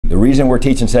reason we're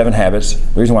teaching 7 habits,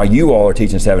 the reason why you all are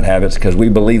teaching 7 habits, because we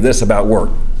believe this about work.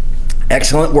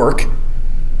 Excellent work.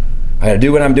 I got to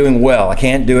do what I'm doing well. I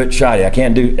can't do it shoddy. I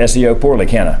can't do SEO poorly,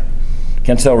 can I?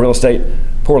 Can't sell real estate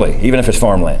poorly, even if it's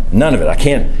farmland. None of it. I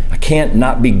can't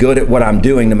not be good at what I'm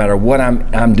doing, no matter what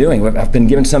I'm doing. I've been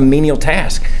given some menial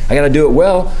task. I got to do it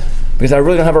well, because I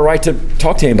really don't have a right to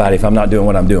talk to anybody if I'm not doing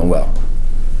what I'm doing well.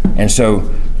 And so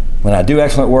when I do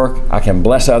excellent work, I can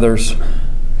bless others,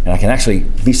 and I can actually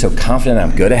be so confident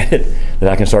I'm good at it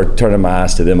that I can start turning my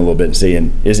eyes to them a little bit and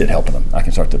seeing, is it helping them? I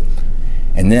can start to,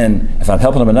 and then if I'm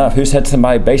helping them enough, who's had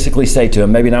somebody basically say to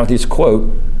them, maybe not with this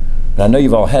quote, but I know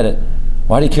you've all had it,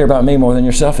 why do you care about me more than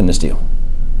yourself in this deal?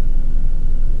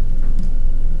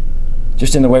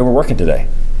 Just in the way we're working today.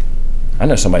 I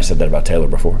know somebody said that about Taylor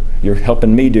before. You're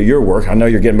helping me do your work. I know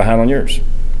you're getting behind on yours.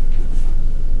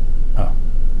 Oh,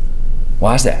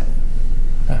 why is that?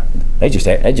 Oh, they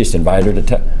just invited her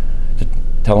to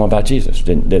tell them about Jesus,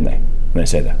 didn't they? When they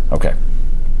say that, okay.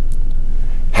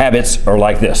 Habits are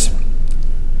like this.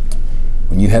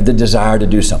 When you have the desire to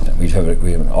do something, we have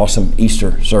an awesome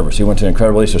Easter service. He went to an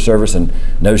incredible Easter service and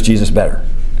knows Jesus better.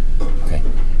 Okay,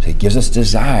 so he gives us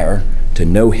desire to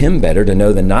know him better, to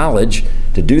know the knowledge,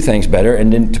 to do things better,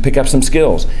 and then to pick up some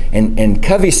skills. And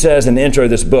Covey says in the intro of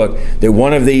this book that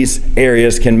one of these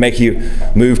areas can make you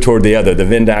move toward the other. The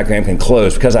Venn diagram can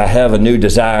close. Because I have a new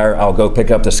desire, I'll go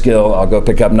pick up the skill, I'll go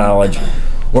pick up knowledge,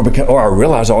 or I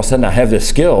realize all of a sudden I have this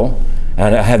skill,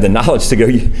 and I have the knowledge to go,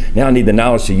 now I need the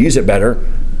knowledge to use it better,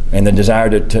 and the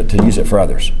desire to use it for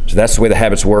others. So that's the way the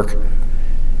habits work.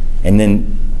 And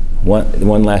then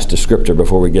one last descriptor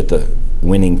before we get the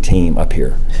winning team up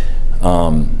here,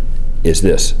 is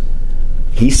this.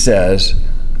 He says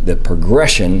the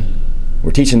progression,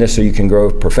 we're teaching this so you can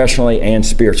grow professionally and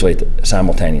spiritually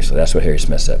simultaneously. That's what Harry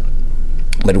Smith said.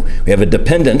 But we have a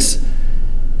dependence,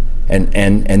 and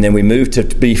then we move to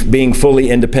being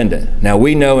fully independent. Now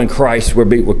we know in Christ,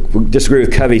 we disagree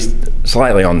with Covey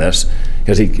slightly on this,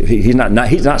 because he's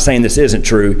not saying this isn't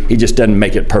true. He just doesn't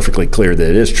make it perfectly clear that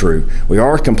it is true. We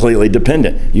are completely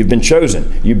dependent. You've been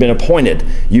chosen. You've been appointed.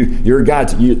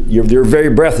 Your very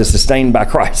breath is sustained by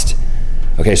Christ.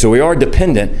 Okay, so we are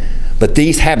dependent, but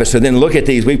these habits, so then look at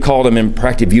these, we've called them in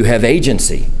practice, you have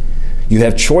agency. You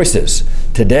have choices.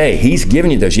 Today, he's given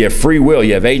you those. You have free will,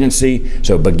 you have agency,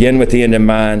 so begin with the end in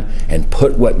mind and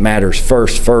put what matters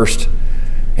first.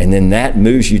 And then that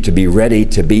moves you to be ready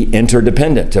to be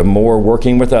interdependent, to more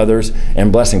working with others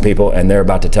and blessing people, and they're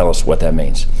about to tell us what that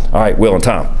means. All right, Will and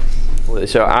Tom.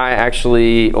 So I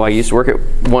used to work at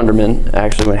Wonderman,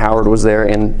 actually, when Howard was there,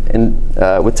 and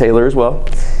with Taylor as well.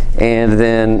 And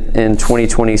then in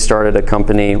 2020 started a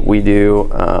company. We do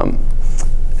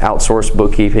outsourced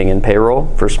bookkeeping and payroll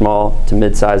for small to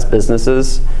mid-sized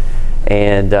businesses.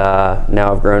 And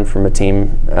now I've grown from a team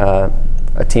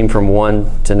from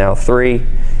 1 to now 3,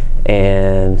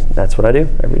 and that's what I do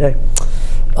every day.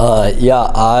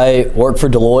 Yeah, I work for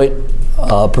Deloitte,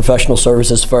 a professional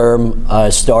services firm. I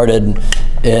started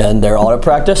in their audit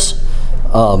practice.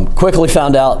 Quickly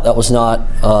found out that was not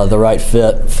the right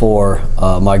fit for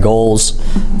my goals,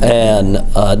 and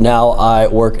now I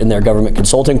work in their government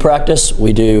consulting practice.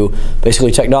 We do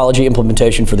basically technology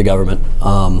implementation for the government,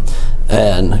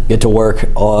 and get to work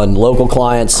on local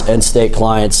clients and state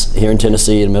clients here in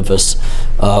Tennessee and Memphis,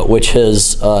 which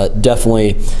has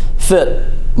definitely fit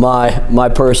my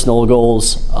personal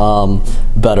goals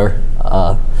better.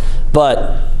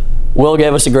 But Will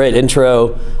gave us a great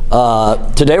intro.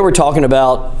 Today we're talking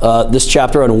about this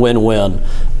chapter on win-win,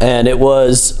 and it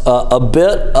was a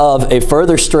bit of a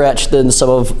further stretch than some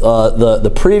of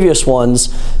the previous ones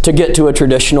to get to a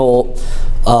traditional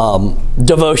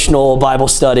devotional Bible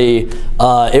study.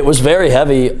 It was very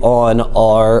heavy on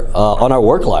our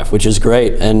work life, which is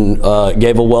great, and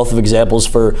gave a wealth of examples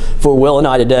for Will and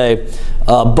I today.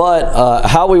 But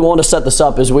how we want to set this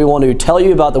up is we want to tell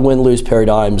you about the win-lose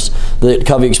paradigms that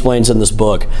Covey explains in this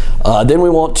book. Then we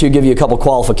want to give you a couple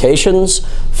qualifications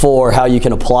for how you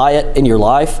can apply it in your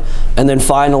life. And then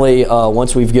finally,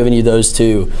 once we've given you those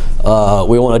two,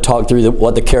 we want to talk through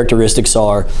what the characteristics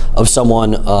are of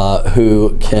someone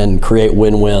who can create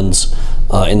win-wins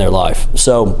in their life.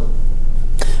 So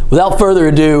without further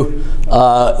ado,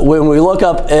 when we look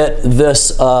up at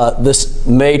this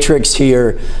matrix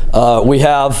here, we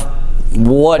have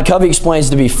what Covey explains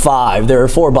to be 5. There are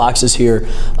 4 boxes here,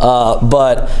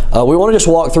 but we want to just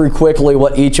walk through quickly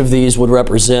what each of these would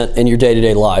represent in your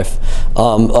day-to-day life.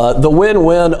 The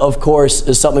win-win, of course,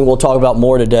 is something we'll talk about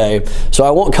more today, so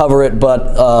I won't cover it,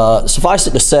 but suffice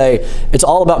it to say, it's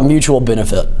all about mutual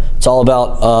benefit. It's all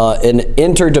about an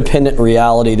interdependent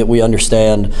reality that we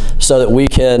understand so that we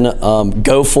can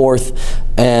go forth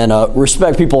and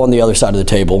respect people on the other side of the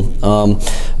table.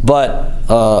 But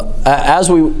as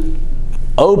we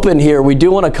open here, we do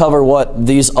want to cover what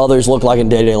these others look like in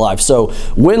day-to-day life. So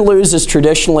win-lose is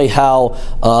traditionally how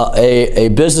a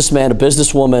businessman, a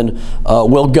businesswoman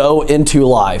will go into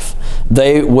life.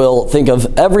 They will think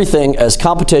of everything as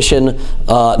competition,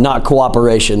 not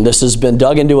cooperation. This has been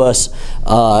dug into us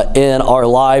in our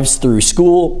lives through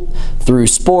school, through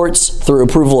sports, through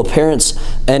approval of parents,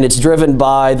 and it's driven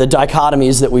by the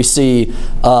dichotomies that we see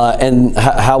and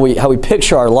how we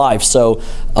picture our life. So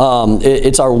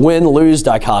it's our win-lose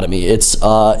dichotomy. It's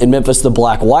in Memphis the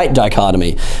black-white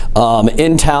dichotomy.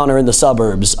 In town or in the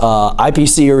suburbs,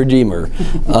 IPC or Redeemer.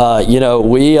 You know,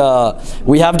 we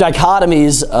have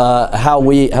dichotomies how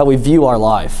we view our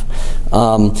life.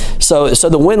 So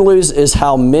the win-lose is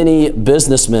how many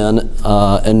businessmen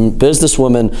and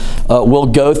businesswomen will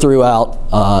go throughout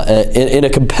in a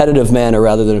competitive manner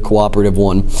rather than a cooperative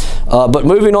one. But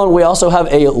moving on, we also have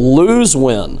a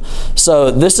lose-win.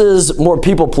 So this is more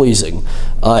people-pleasing.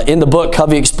 In the book,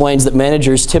 Covey explains that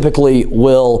managers typically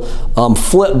will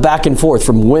flip back and forth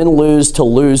from win-lose to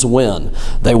lose-win.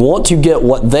 They want to get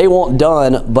what they want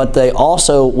done, but they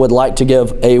also would like to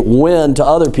give a win to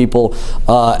other people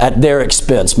at their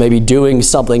expense, maybe doing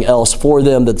something else for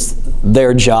them that's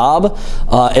their job,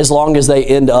 as long as they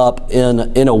end up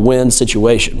in a win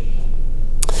situation.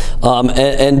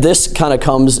 And this kind of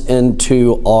comes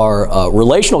into our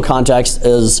relational context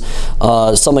as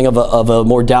something of a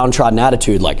more downtrodden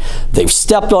attitude, like they've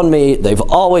stepped on me, they've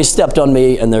always stepped on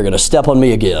me, and they're going to step on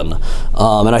me again.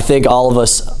 And I think all of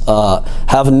us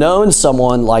have known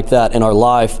someone like that in our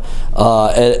life,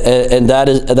 and that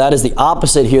is the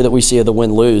opposite here that we see of the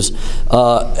win-lose.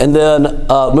 And then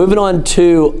moving on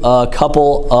to a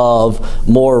couple of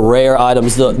more rare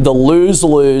items, the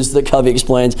lose-lose that Covey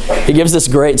explains. He gives this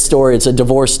great story. It's a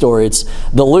divorce story. It's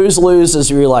the lose-lose is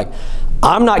you're like,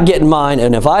 I'm not getting mine,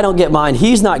 and if I don't get mine,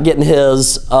 he's not getting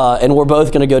his, and we're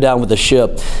both going to go down with the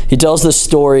ship. He tells this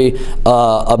story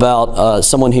about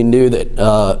someone he knew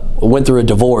that went through a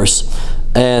divorce,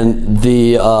 and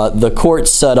the court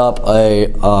set up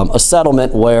a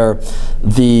settlement where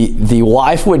the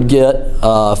wife would get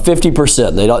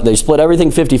 50%. They split everything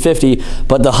 50-50,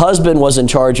 but the husband was in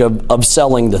charge of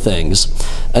selling the things.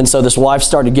 And so this wife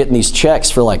started getting these checks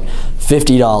for like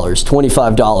 $50,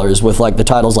 $25 with like the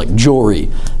titles like jewelry,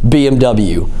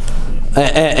 BMW.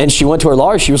 And she went to her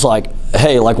lawyer. She was like,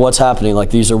 hey, like what's happening? Like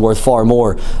these are worth far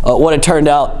more. What it turned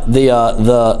out,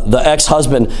 the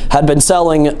ex-husband had been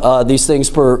selling these things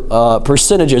for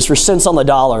percentages, for cents on the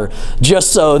dollar,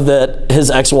 just so that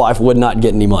his ex-wife would not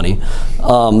get any money.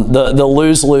 The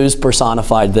lose-lose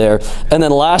personified there. And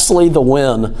then lastly, the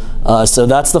win. So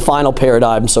that's the final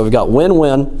paradigm. So we've got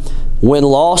win-win,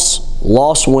 win-loss,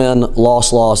 loss-win,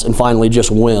 loss-loss, and finally just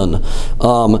win.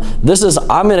 This is,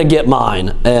 I'm going to get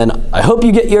mine, and I hope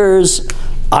you get yours.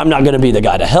 I'm not going to be the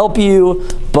guy to help you,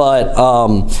 but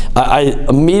I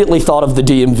immediately thought of the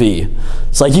DMV.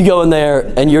 It's like you go in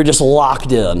there and you're just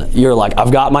locked in. You're like,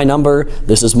 I've got my number.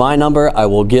 This is my number. I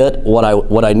will get what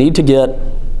I need to get.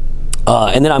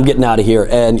 And then I'm getting out of here,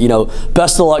 and you know,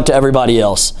 best of luck to everybody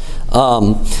else.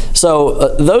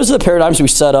 So those are the paradigms we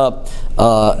set up,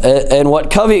 and what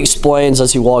Covey explains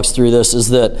as he walks through this is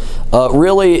that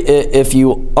really, if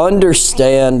you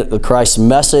understand Christ's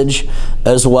message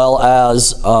as well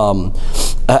as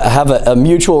have a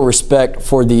mutual respect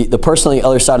for the person on the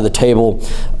other side of the table,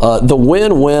 the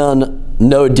win-win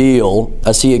no deal,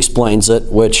 as he explains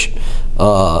it, which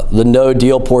the no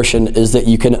deal portion is that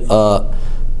you can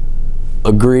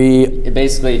agree.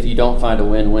 Basically, if you don't find a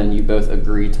win-win, you both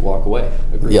agree to walk away.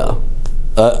 Agree. Yeah.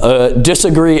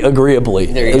 Disagree agreeably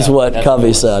is what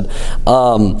Covey said.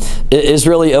 Is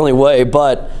really the only way,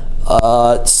 but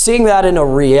seeing that in a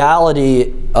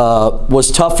reality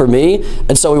was tough for me,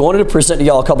 and so we wanted to present to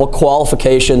y'all a couple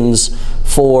qualifications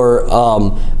for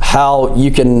how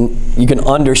you can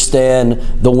understand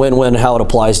the win-win, how it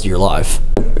applies to your life.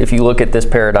 If you look at this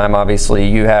paradigm, obviously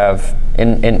you have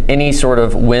in any sort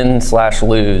of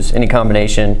win/lose, any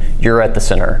combination, you're at the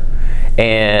center,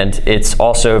 and it's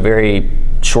also very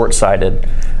short-sighted.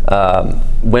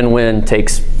 Win-win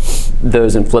takes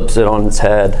those and flips it on its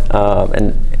head,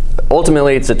 and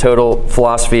ultimately it's a total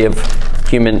philosophy of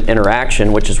human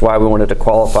interaction, which is why we wanted to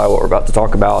qualify what we're about to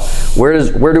talk about. Where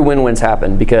do win-wins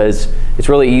happen? Because it's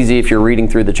really easy if you're reading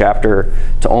through the chapter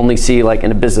to only see like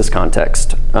in a business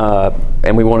context.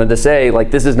 And we wanted to say,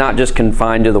 like, this is not just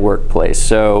confined to the workplace.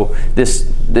 So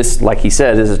this, like he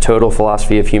said, is a total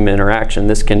philosophy of human interaction.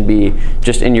 This can be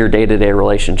just in your day-to-day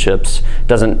relationships.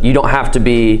 You don't have to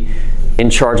be in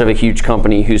charge of a huge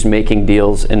company who's making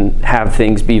deals and have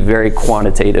things be very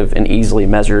quantitative and easily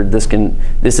measured.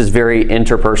 This is very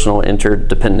interpersonal,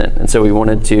 interdependent. And so we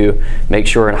wanted to make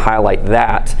sure and highlight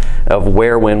that of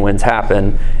where win-wins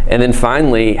happen. And then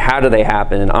finally, how do they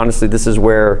happen? And honestly, this is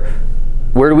where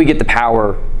do we get the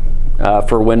power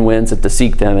for win-wins and to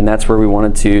seek them? And that's where we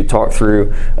wanted to talk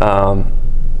through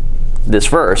this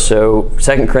verse. So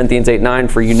 2 Corinthians 8:9,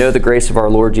 for you know the grace of our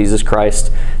Lord Jesus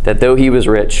Christ, that though he was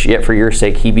rich, yet for your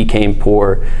sake he became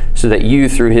poor, so that you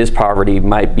through his poverty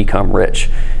might become rich.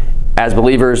 As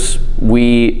believers,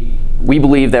 we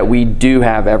believe that we do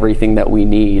have everything that we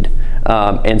need.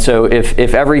 And so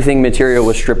if everything material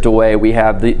was stripped away, we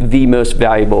have the most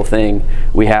valuable thing.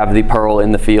 We have the pearl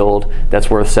in the field that's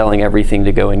worth selling everything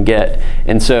to go and get.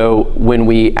 And so when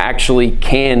we have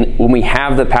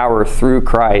the power through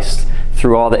Christ,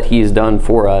 through all that he has done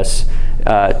for us,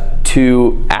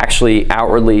 to actually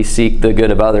outwardly seek the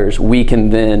good of others, we can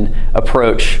then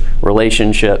approach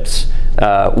relationships,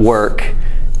 work,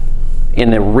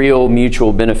 in a real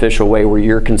mutual beneficial way where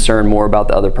you're concerned more about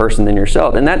the other person than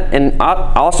yourself. And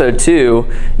also too,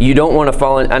 you don't want to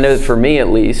fall in, I know for me at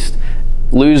least,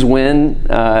 lose-win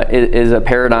is a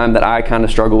paradigm that I kind of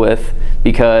struggle with,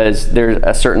 because there's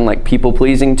a certain like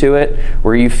people-pleasing to it,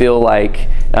 where you feel like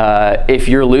if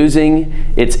you're losing,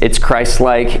 it's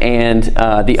Christ-like, and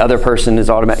the other person is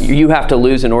automatic. You have to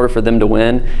lose in order for them to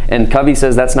win. And Covey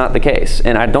says that's not the case,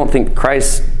 and I don't think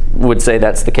Christ would say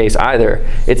that's the case either.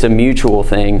 It's a mutual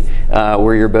thing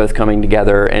where you're both coming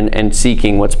together and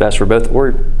seeking what's best for both,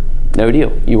 or no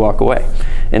deal, you walk away.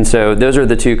 And so those are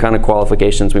the two kind of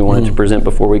qualifications we wanted to present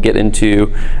before we get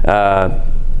into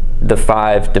the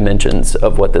 5 dimensions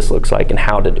of what this looks like and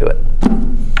how to do it.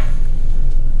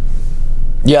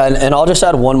 Yeah, and I'll just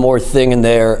add one more thing in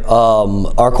there.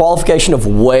 Our qualification of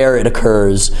where it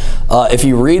occurs. If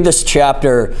you read this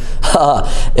chapter,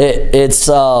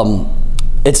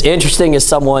 it's interesting as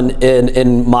someone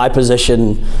in my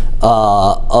position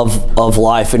of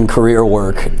life and career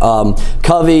work.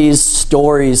 Covey's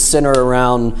stories center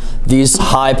around these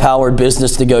high-powered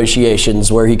business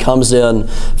negotiations where he comes in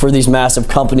for these massive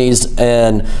companies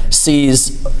and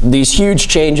sees these huge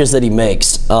changes that he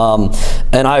makes.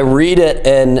 And I read it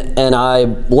and I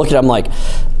look at it, I'm like,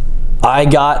 I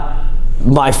got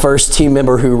my first team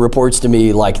member who reports to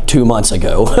me like 2 months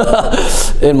ago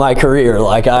in my career.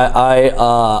 Like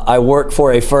I work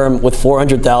for a firm with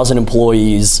 400,000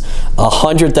 employees.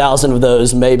 100,000 of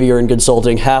those maybe are in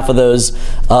consulting, half of those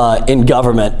in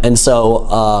government. And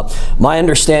so my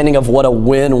understanding of what a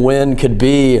win-win could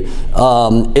be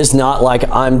is not like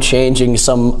I'm changing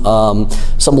some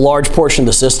large portion of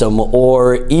the system,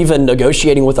 or even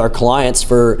negotiating with our clients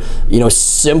for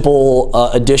simple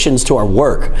additions to our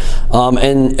work.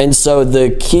 And so the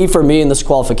key for me in this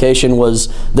qualification was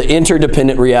the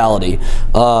interdependent reality,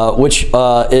 which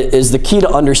is the key to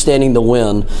understanding the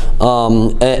win.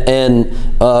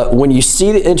 When you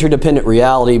see the interdependent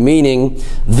reality, meaning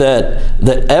that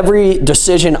every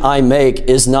decision I make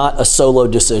is not a solo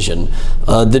decision.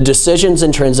 The decisions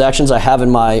and transactions I have in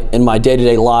my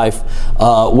day-to-day life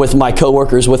with my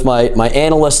coworkers, with my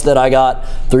analyst that I got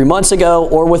 3 months ago,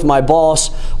 or with my boss,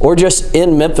 or just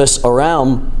in Memphis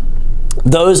around,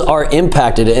 those are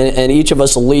impacted, and each of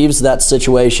us leaves that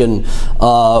situation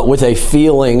with a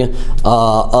feeling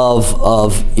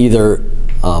of either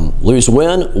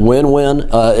lose-win, win-win.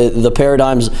 The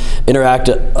paradigms interact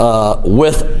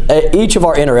with each of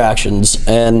our interactions,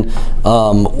 and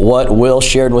what Will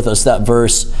shared with us, that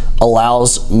verse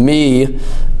allows me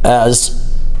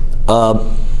as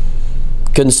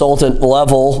consultant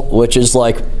level, which is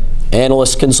like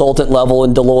analyst consultant level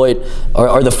in Deloitte,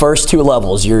 are the first 2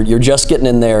 levels. You're just getting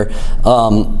in there,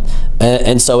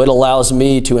 and so it allows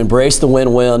me to embrace the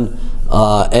win-win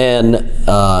and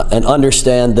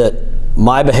understand that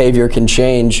my behavior can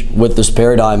change with this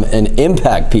paradigm and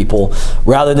impact people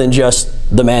rather than just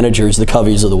the managers, the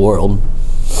Coveys of the world.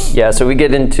 Yeah, so we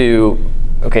get into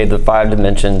the 5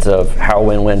 dimensions of how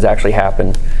win-wins actually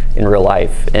happen in real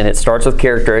life. And it starts with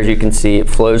character, as you can see. It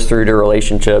flows through to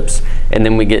relationships, and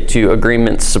then we get to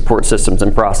agreements, support systems,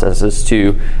 and processes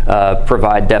to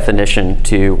provide definition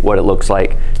to what it looks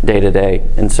like day to day.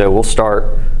 And so we'll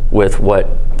start with what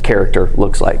character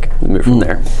looks like and move from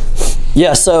there.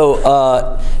 Yeah,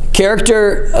 so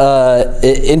character,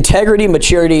 integrity,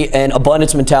 maturity, and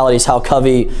abundance mentality is how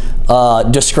Covey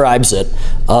describes it.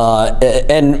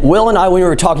 And Will and I, when we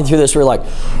were talking through this, we were like,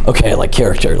 okay, like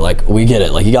character, like we get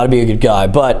it, like you got to be a good guy.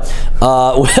 But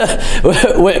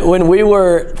when we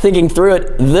were thinking through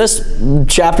it, this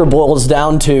chapter boils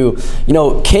down to, you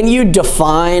know, can you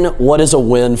define what is a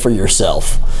win for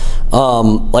yourself?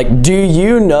 Like, do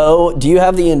you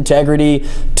have the integrity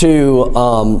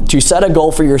to set a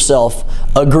goal for yourself,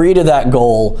 agree to that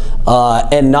goal,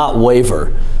 and not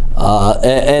waver?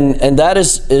 And that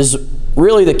is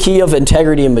really the key of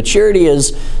integrity and maturity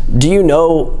is, do you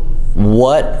know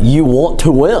what you want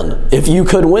to win, if you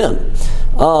could win?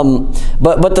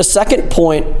 But the second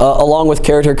point, along with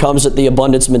character, comes at the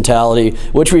abundance mentality,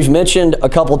 which we've mentioned a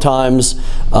couple times,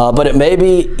 but it may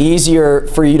be easier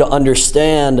for you to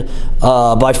understand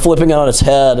by flipping it on its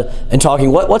head and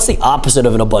talking, what's the opposite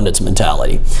of an abundance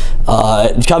mentality?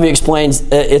 Covey explains,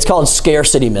 it's called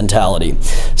scarcity mentality.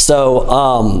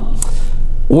 So,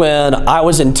 when I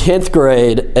was in 10th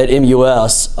grade at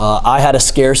MUS, I had a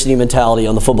scarcity mentality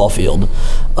on the football field.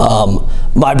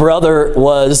 My brother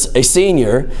was a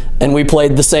senior, and we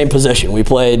played the same position. We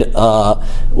played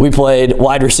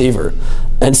wide receiver.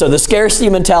 And so the scarcity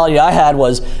mentality I had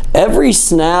was every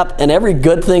snap and every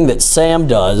good thing that Sam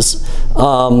does,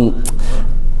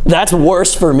 that's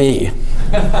worse for me.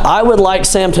 I would like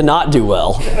Sam to not do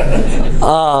well.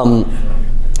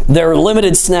 There are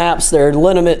limited snaps, there are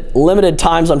limited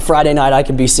times on Friday night I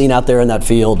can be seen out there in that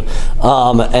field.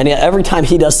 And every time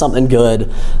he does something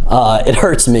good, it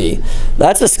hurts me.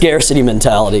 That's a scarcity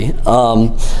mentality.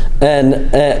 And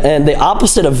the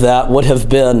opposite of that would have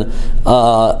been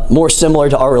more similar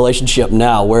to our relationship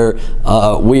now, where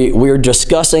we're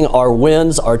discussing our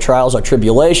wins, our trials, our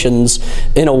tribulations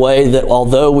in a way that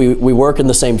although we work in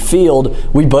the same field,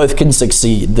 we both can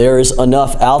succeed. There is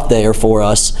enough out there for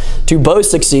us to both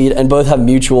succeed and both have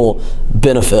mutual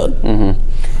benefit. Mm-hmm.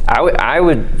 I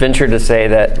would venture to say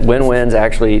that win-wins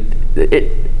actually,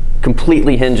 it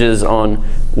completely hinges on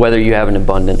whether you have an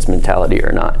abundance mentality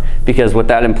or not. Because what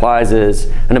that implies is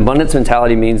an abundance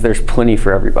mentality means there's plenty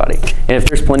for everybody. And if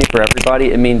there's plenty for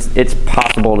everybody, it means it's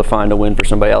possible to find a win for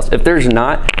somebody else. If there's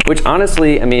not, which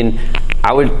honestly, I mean,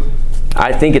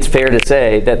 I think it's fair to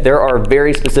say that there are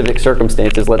very specific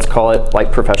circumstances, let's call it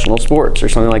like professional sports or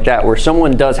something like that, where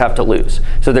someone does have to lose.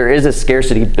 So there is a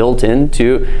scarcity built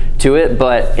into it,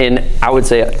 but in, I would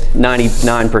say,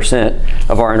 99%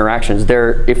 of our interactions,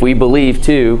 if we believe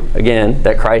too, again,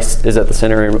 that Christ is at the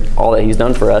center and all that he's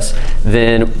done for us,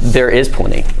 then there is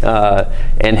plenty.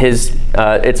 And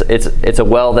it's a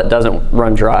well that doesn't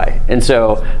run dry. And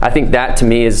so I think that to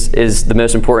me is the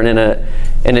most important. And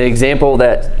an example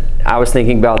that I was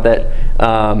thinking about that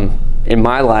in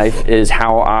my life is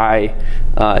how I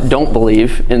don't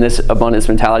believe in this abundance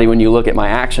mentality when you look at my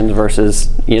actions versus,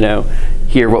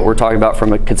 here what we're talking about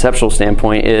from a conceptual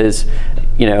standpoint is,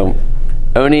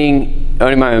 owning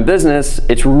my own business.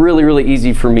 It's really, really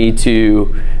easy for me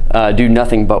to do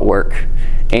nothing but work.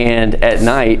 And at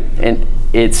night, and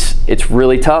it's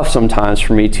really tough sometimes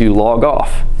for me to log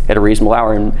off at a reasonable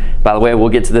hour. And by the way, we'll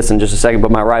get to this in just a second,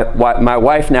 but my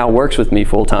wife now works with me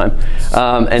full time.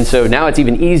 And so now it's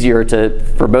even easier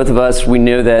for both of us, we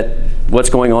know that what's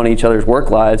going on in each other's work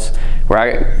lives,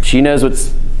 where she knows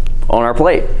what's on our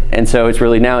plate. And so it's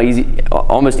really now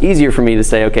almost easier for me to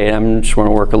say, okay, I'm just going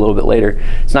to work a little bit later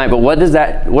tonight. But what does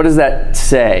that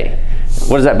say?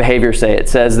 What does that behavior say? It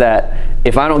says that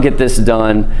if I don't get this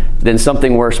done, then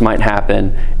something worse might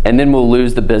happen, and then we'll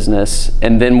lose the business,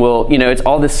 and then it's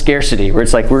all this scarcity where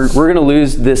it's like we're going to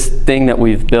lose this thing that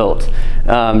we've built,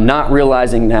 not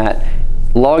realizing that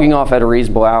logging off at a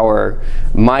reasonable hour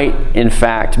might in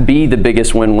fact be the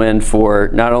biggest win-win for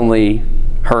not only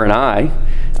her and I,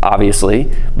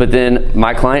 obviously, but then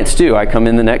my clients too. I come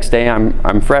in the next day,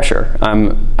 I'm fresher.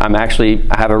 I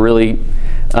have a really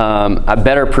a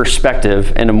better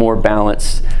perspective and a more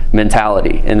balanced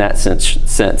mentality in that sense.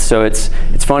 So it's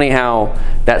funny how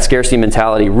that scarcity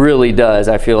mentality really does.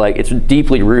 I feel like it's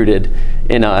deeply rooted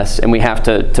in us, and we have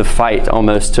to fight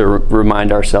almost to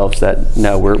remind ourselves that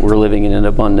no, we're living in an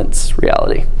abundance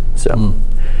reality. So.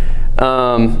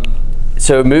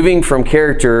 So moving from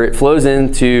character, it flows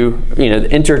into, the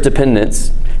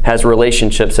interdependence has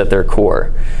relationships at their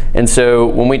core. And so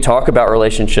when we talk about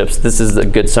relationships, this is a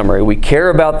good summary. We care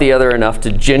about the other enough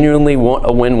to genuinely want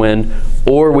a win-win,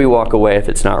 or we walk away if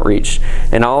it's not reached.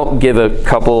 And I'll give a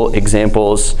couple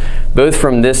examples, both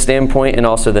from this standpoint and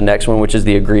also the next one, which is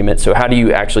the agreement. So how do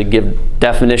you actually give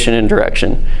definition and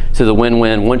direction to the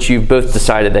win-win once you've both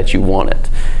decided that you want it?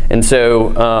 And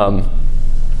so,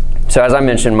 So as I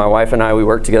mentioned, my wife and I, we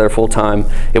worked together full time.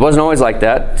 It wasn't always like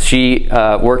that. She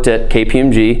worked at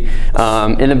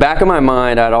KPMG. In the back of my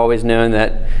mind, I'd always known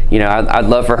that, you know, I'd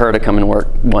love for her to come and work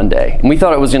one day. And we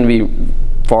thought it was going to be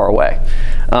far away.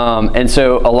 And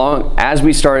so as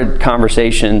we started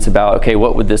conversations about, okay,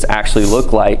 what would this actually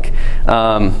look like?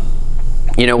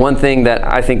 You know, one thing that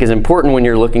I think is important when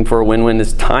you're looking for a win-win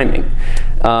is timing.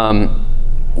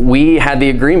 We had the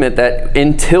agreement that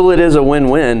until it is a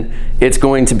win-win, it's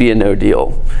going to be a no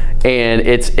deal. And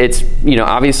it's you know,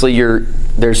 obviously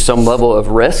there's some level of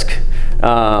risk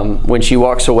when she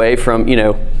walks away from, you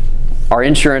know, our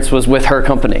insurance was with her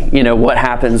company. You know, what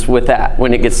happens with that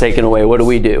when it gets taken away? What do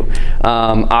we do?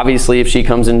 Obviously, if she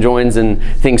comes and joins and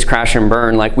things crash and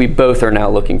burn, like, we both are now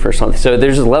looking for something. So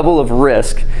there's a level of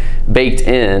risk baked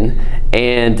in,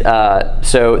 and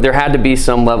so there had to be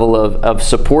some level of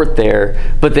support there.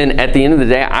 But then at the end of the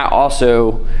day, I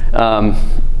also,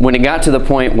 when it got to the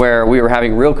point where we were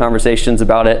having real conversations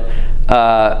about it,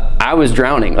 I was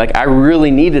drowning. Like, I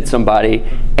really needed somebody,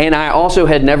 and I also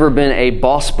had never been a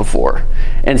boss before.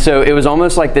 And so it was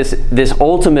almost like this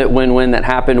ultimate win-win that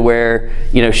happened where,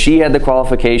 you know, she had the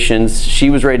qualifications, she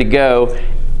was ready to go,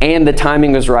 and the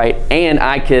timing was right, and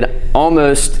I could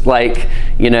almost, like,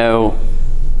 you know,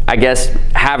 I guess,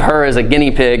 have her as a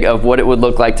guinea pig of what it would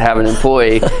look like to have an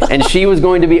employee. And she was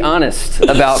going to be honest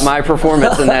about my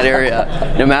performance in that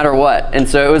area, no matter what. And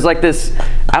so it was like this,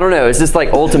 I don't know, it's just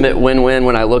like ultimate win-win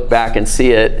when I look back and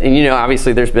see it. And, you know,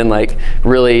 obviously there's been like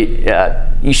really,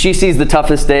 she sees the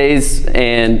toughest days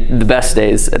and the best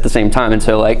days at the same time. And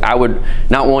so, like, I would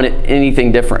not want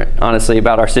anything different, honestly,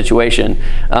 about our situation.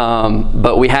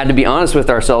 But we had to be honest with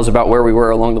ourselves about where we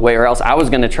were along the way, or else I was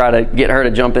going to try to get her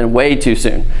to jump in way too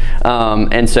soon.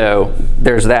 And so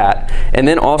there's that. And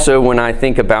then also when I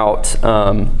think about,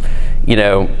 you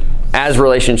know, as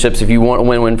relationships, if you want a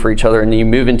win-win for each other and you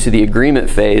move into the agreement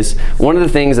phase, one of the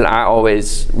things that I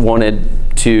always wanted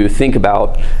to think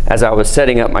about as I was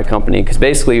setting up my company, because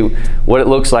basically what it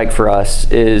looks like for us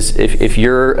is if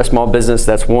you're a small business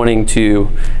that's wanting to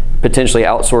potentially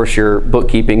outsource your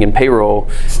bookkeeping and payroll,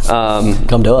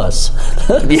 come to us.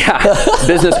 Yeah,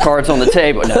 business cards on the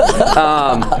table.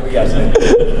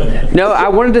 No, I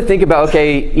wanted to think about,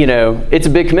 okay, you know, it's a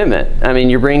big commitment. I mean,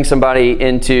 you're bringing somebody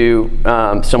into,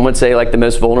 some would say, like, the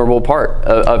most vulnerable part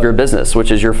of your business,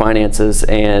 which is your finances.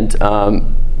 And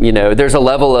you know, there's a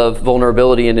level of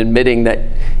vulnerability in admitting that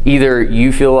either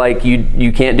you feel like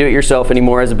you can't do it yourself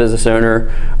anymore as a business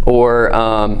owner,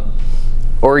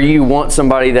 or you want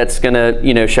somebody that's going to,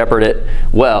 you know, shepherd it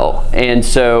well. And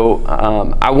so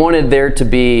I wanted there to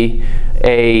be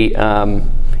a,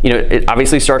 you know, it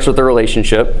obviously starts with the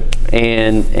relationship,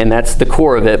 and that's the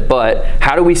core of it, but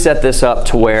how do we set this up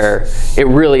to where it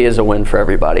really is a win for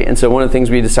everybody? And so one of the things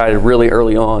we decided really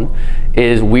early on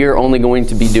is we are only going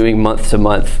to be doing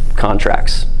month-to-month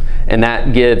contracts. And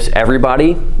that gives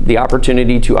everybody the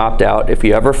opportunity to opt out if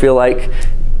you ever feel like,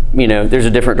 you know, there's a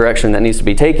different direction that needs to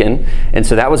be taken. And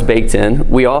so that was baked in.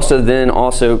 We also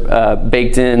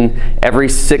baked in every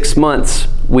 6 months,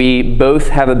 we both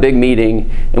have a big meeting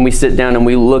and we sit down and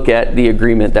we look at the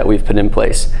agreement that we've put in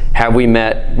place. Have we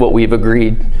met what we've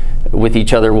agreed with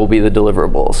each other will be the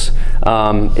deliverables?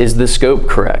 Is the scope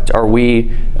correct? Are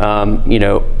we, you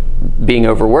know, being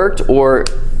overworked, or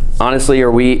honestly,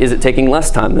 is it taking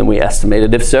less time than we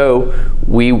estimated? If so,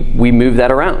 we move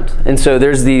that around. And so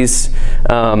there's these,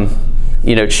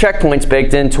 you know, checkpoints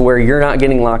baked in to where you're not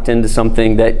getting locked into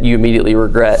something that you immediately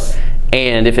regret.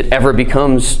 And if it ever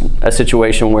becomes a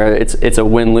situation where it's a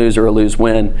win-lose or a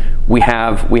lose-win, we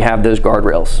have those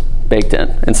guardrails baked in.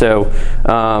 And so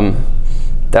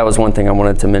that was one thing I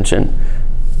wanted to mention.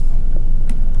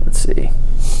 Let's see.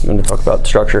 You want to talk about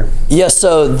structure? Yes,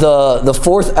 so the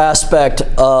fourth aspect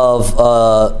of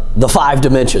the 5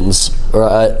 dimensions,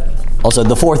 right? Also,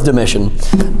 the fourth dimension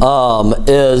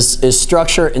is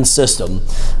structure and system.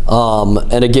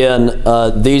 And again,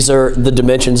 these are the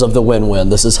dimensions of the win-win.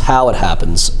 This is how it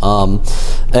happens.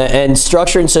 And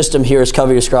structure and system here, as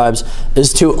Covey describes,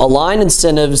 is to align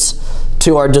incentives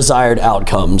to our desired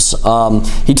outcomes.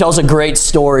 He tells a great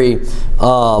story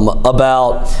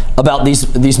about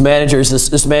these managers.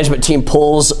 This management team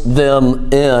pulls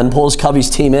Covey's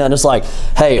team in. It's like,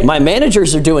 hey, my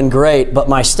managers are doing great, but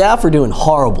my staff are doing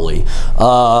horribly.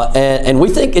 And we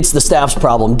think it's the staff's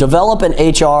problem. Develop an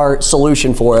HR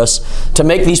solution for us to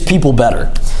make these people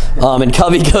better. And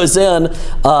Covey goes in,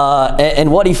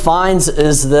 and what he finds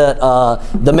is that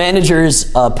the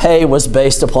manager's pay was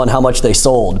based upon how much they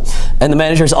sold. And the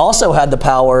managers also had the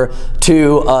power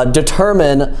to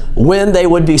determine when they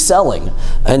would be selling.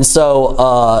 And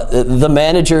so the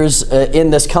managers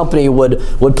in this company would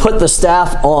put the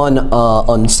staff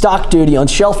on stock duty, on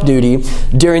shelf duty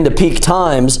during the peak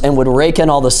times, and would rake in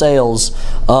all the sales,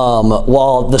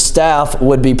 while the staff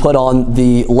would be put on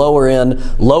the lower end,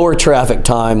 lower traffic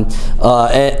time.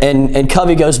 And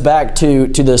Covey goes back to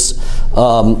this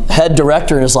head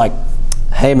director and is like,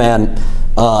 hey man,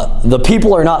 the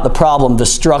people are not the problem, the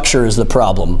structure is the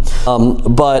problem.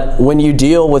 But when you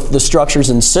deal with the structures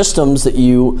and systems that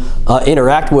you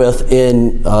interact with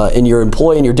in your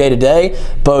employee, in your day-to-day,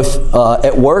 both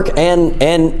at work and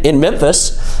in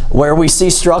Memphis, where we see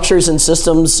structures and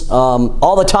systems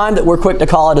all the time that we're quick to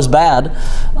call it as bad,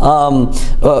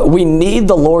 we need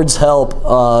the Lord's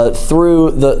help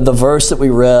through the verse that we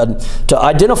read to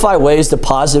identify ways to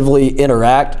positively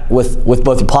interact with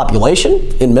both the population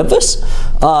in Memphis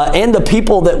and the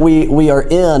people that we are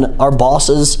in, our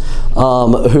bosses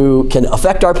who can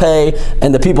affect our pay,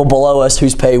 and the people below us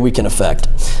whose pay we can affect.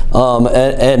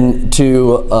 And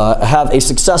to have a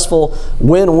successful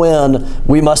win-win,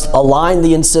 we must align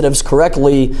the incentives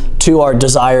correctly to our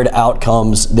desired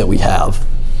outcomes that we have.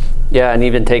 Yeah, and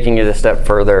even taking it a step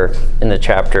further in the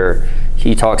chapter,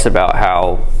 he talks about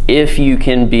how if you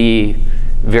can be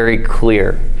very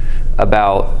clear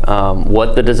about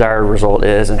what the desired result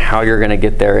is and how you're going to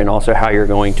get there, and also how you're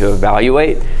going to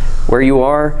evaluate where you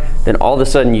are, then all of a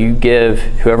sudden you give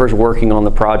whoever's working on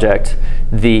the project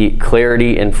the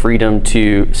clarity and freedom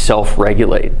to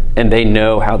self-regulate, and they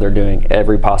know how they're doing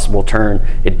every possible turn.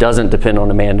 It doesn't depend on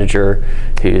a manager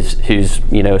who's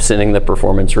sending the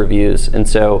performance reviews. And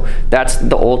so that's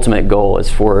the ultimate goal, is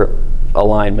for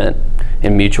alignment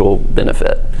and mutual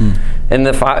benefit. And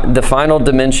the final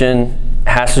dimension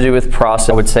has to do with process.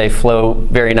 I would say flow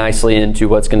very nicely into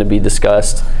what's going to be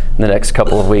discussed in the next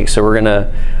couple of weeks. So we're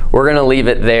gonna leave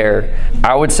it there.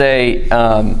 I would say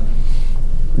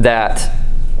that,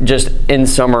 just in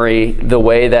summary, the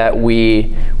way that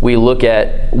we look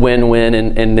at win-win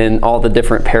and then all the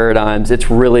different paradigms, it's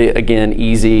really, again,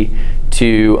 easy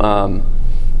to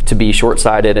be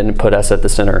short-sighted and put us at the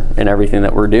center in everything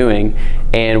that we're doing.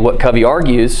 And what Covey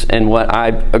argues, and what I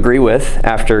agree with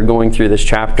after going through this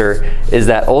chapter, is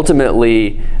that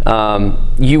ultimately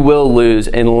you will lose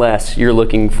unless you're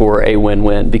looking for a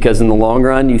win-win. Because in the long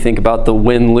run, you think about the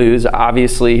win-lose,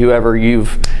 obviously whoever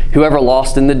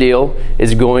lost in the deal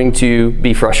is going to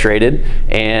be frustrated,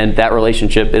 and that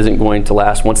relationship isn't going to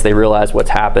last once they realize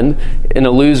what's happened. In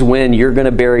a lose-win, you're going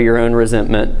to bury your own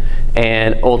resentment,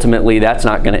 and ultimately that's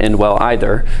not going to end well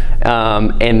either.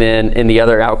 And then in the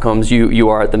other outcomes, you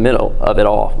are at the middle of it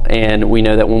all. And we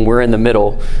know that when we're in the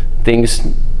middle, things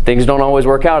don't always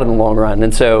work out in the long run.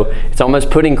 And so it's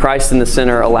almost putting Christ in the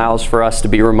center allows for us to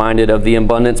be reminded of the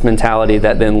abundance mentality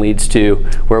that then leads to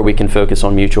where we can focus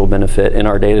on mutual benefit in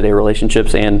our day-to-day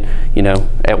relationships and,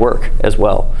 at work as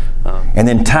well. And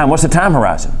then time, what's the time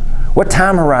horizon? What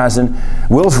time horizon?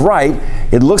 Will's right.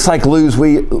 It looks like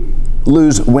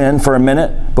lose-win for a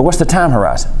minute, but what's the time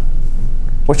horizon?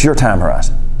 What's your time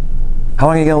horizon? How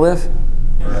long are you going to live?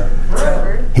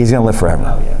 Forever. He's going to live forever.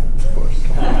 Oh, yeah, of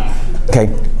course. Okay.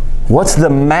 What's the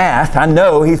math? I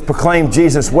know he's proclaimed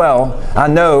Jesus well. I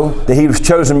know that he was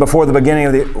chosen before the beginning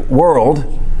of the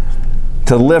world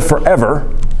to live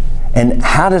forever. And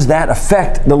how does that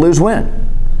affect the lose-win?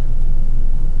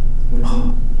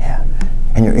 Yeah.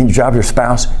 And in your job, your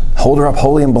spouse, hold her up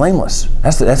holy and blameless.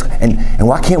 And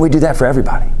why can't we do that for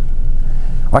everybody?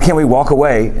 Why can't we walk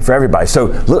away for everybody? So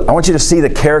look, I want you to see the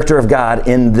character of God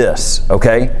in this,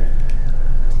 okay?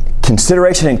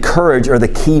 Consideration and courage are the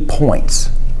key points.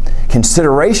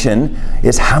 Consideration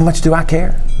is, how much do I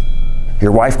care?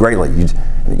 Your wife, greatly.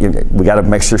 We got to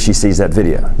make sure she sees that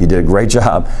video. You did a great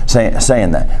job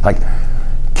saying that. Like,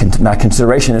 my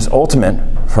consideration is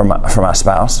ultimate for my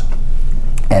spouse,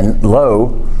 and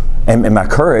and my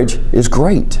courage is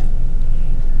great.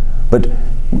 But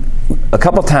a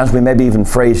couple times we maybe even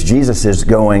phrase Jesus as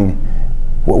going,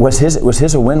 was his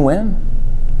a win-win?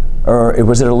 Or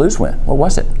was it a lose-win? What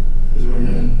was it? It was a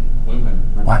win-win.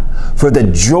 Win-win. Why? For the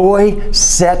joy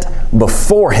set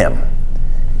before him,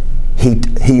 he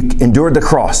endured the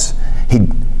cross. He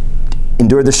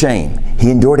endured the shame.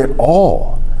 He endured it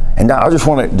all. And now I just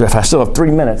want to, if I still have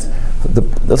 3 minutes,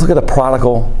 let's look at the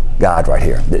prodigal God right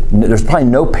here. There's probably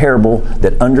no parable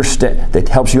that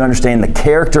helps you understand the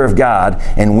character of God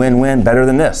and win-win better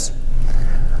than this.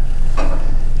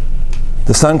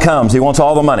 The son comes. He wants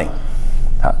all the money.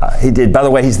 By the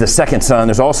way, he's the second son.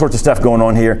 There's all sorts of stuff going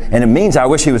on here, and it means I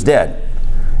wish he was dead.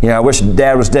 I wish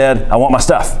Dad was dead. I want my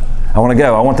stuff. I want to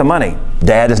go. I want the money.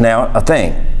 Dad is now a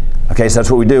thing. Okay, so that's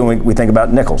what we do when we think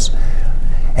about nickels.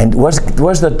 And what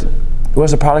does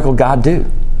the prodigal God do?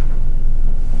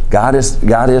 God is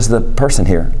the person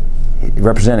here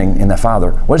representing in the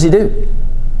Father. What does he do?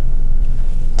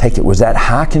 Take it. Was that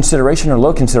high consideration or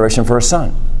low consideration for his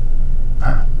son?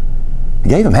 He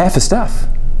gave him half his stuff.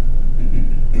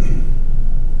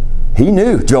 He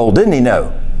knew, Joel, didn't he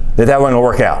know, that wasn't going to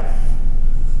work out?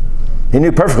 He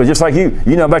knew perfectly, just like you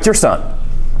know about your son.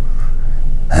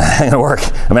 It ain't going to work.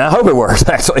 I mean, I hope it works,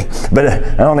 actually, but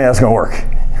I don't think that's going to work.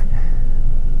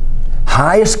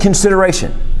 Highest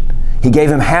consideration. He gave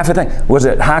him half a thing. Was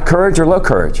it high courage or low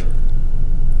courage?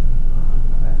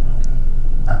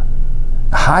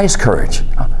 Highest courage.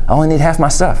 I only need half my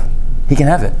stuff. He can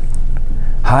have it.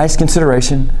 Highest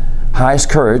consideration, highest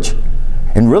courage,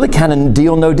 and really kind of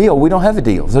deal, no deal. We don't have a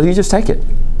deal, so you just take it.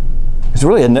 It's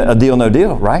really a deal, no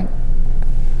deal, right?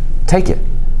 Take it.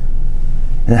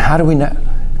 And how do we know?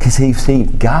 Because see,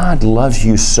 God loves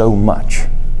you so much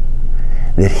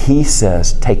that he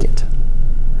says, take it.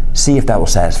 See if that will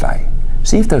satisfy you.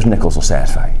 See if those nickels will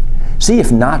satisfy you. See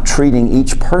if not treating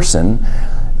each person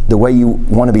the way you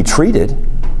want to be treated,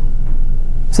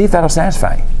 see if that'll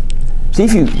satisfy you. See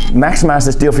if you maximize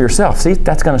this deal for yourself. See if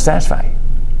that's going to satisfy you.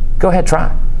 Go ahead,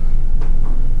 try.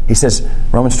 He says,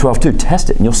 Romans 12:2, test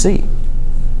it and you'll see.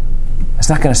 It's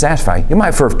not going to satisfy you. It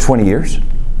might for 20 years,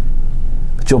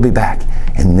 but you'll be back.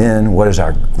 And then what does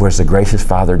the gracious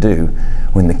Father do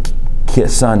when the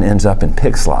son ends up in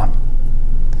pig slop?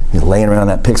 He's laying around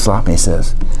that pig slop and he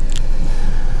says,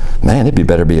 man, it'd be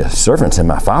better to be a servant in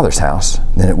my Father's house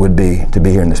than it would be to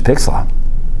be here in this pig slop.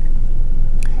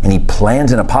 And he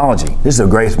plans an apology. This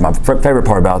is my favorite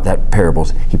part about that parable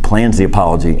is he plans the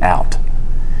apology out.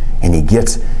 And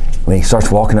when he starts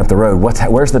walking up the road,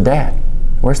 where's the dad?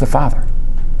 Where's the father?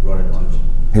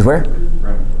 He's where?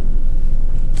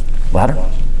 Louder?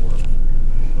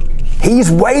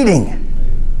 He's waiting.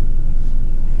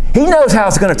 He knows how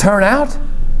it's going to turn out.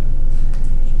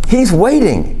 He's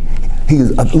waiting.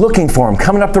 He's looking for him,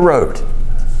 coming up the road.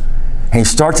 And he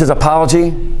starts his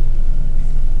apology.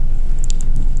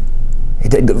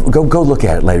 Go look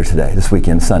at it later today, this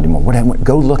weekend, Sunday morning.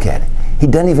 Go look at it. He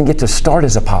doesn't even get to start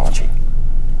his apology.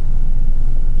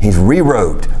 He's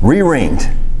re-robed, re-ringed,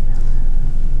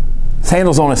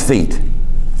 sandals on his feet,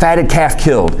 fatted calf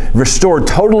killed, restored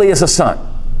totally as a son.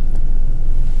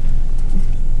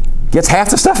 Gets half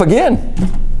the stuff again.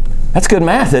 That's good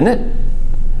math, isn't it?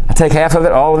 I take half of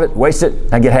it, all of it, waste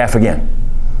it, I get half again.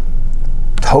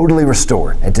 Totally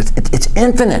restored. It's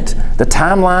infinite. The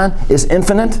timeline is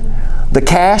infinite. The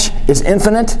cash is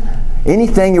infinite.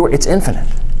 Anything it's infinite.